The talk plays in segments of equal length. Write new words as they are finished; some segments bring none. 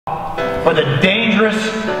for the dangerous,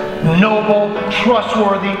 noble,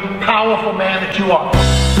 trustworthy, powerful man that you are.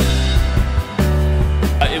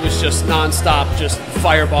 It was just non-stop, just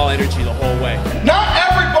fireball energy the whole way. Not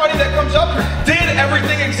everybody that comes up here did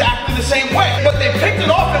everything exactly the same way, but they picked an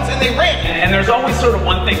offense and they ran. And there's always sort of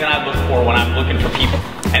one thing that I look for when I'm looking for people,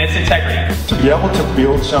 and it's integrity. To be able to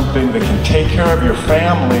build something that can take care of your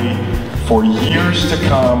family for years to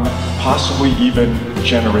come, possibly even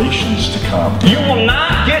generations to come. You will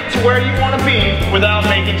not get to where you want to be without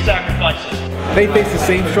making sacrifices. They face the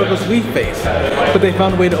same struggles we face, but they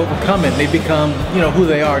found a way to overcome it and they become, who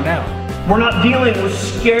they are now. We're not dealing with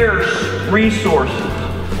scarce resources.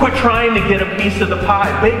 Quit trying to get a piece of the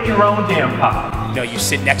pie. Bake your own damn pie. You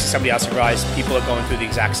sit next to somebody else and realize people are going through the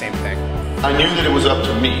exact same thing. I knew that it was up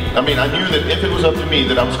to me. I knew that if it was up to me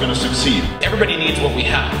that I was going to succeed. Everybody needs what we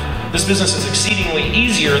have. This business is exceedingly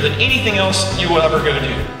easier than anything else you will ever go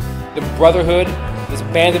do. The brotherhood, this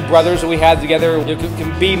band of brothers that we had together, you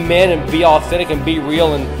can be men and be authentic and be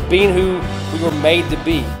real and being who we were made to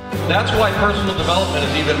be. That's why personal development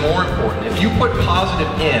is even more important. If you put positive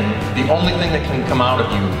in, the only thing that can come out of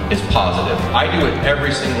you is positive. I do it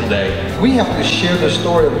every single day. We have to share the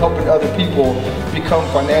story of helping other people become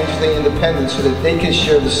financially independent so that they can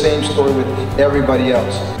share the same story with everybody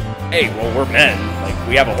else. Hey, well, we're men.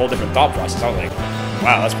 We have a whole different thought process. I was like,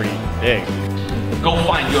 wow, that's pretty big. Go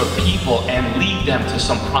find your people and lead them to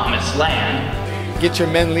some promised land. Get your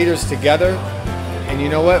men leaders together, and you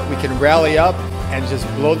know what? We can rally up and just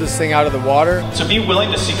blow this thing out of the water. So be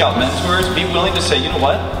willing to seek out mentors. Be willing to say, you know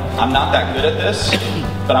what? I'm not that good at this,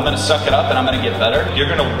 but I'm going to suck it up and I'm going to get better. You're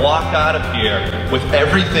going to walk out of here with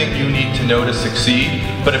everything you need to know to succeed,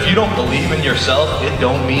 but if you don't believe in yourself, it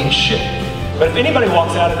don't mean shit. But if anybody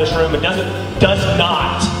walks out of this room and does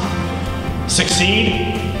not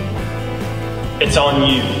succeed, it's on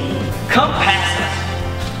you. Come past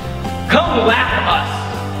us. Come laugh at us.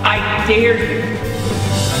 I dare you.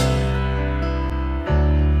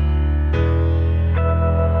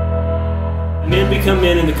 Men become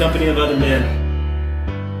men in the company of other men.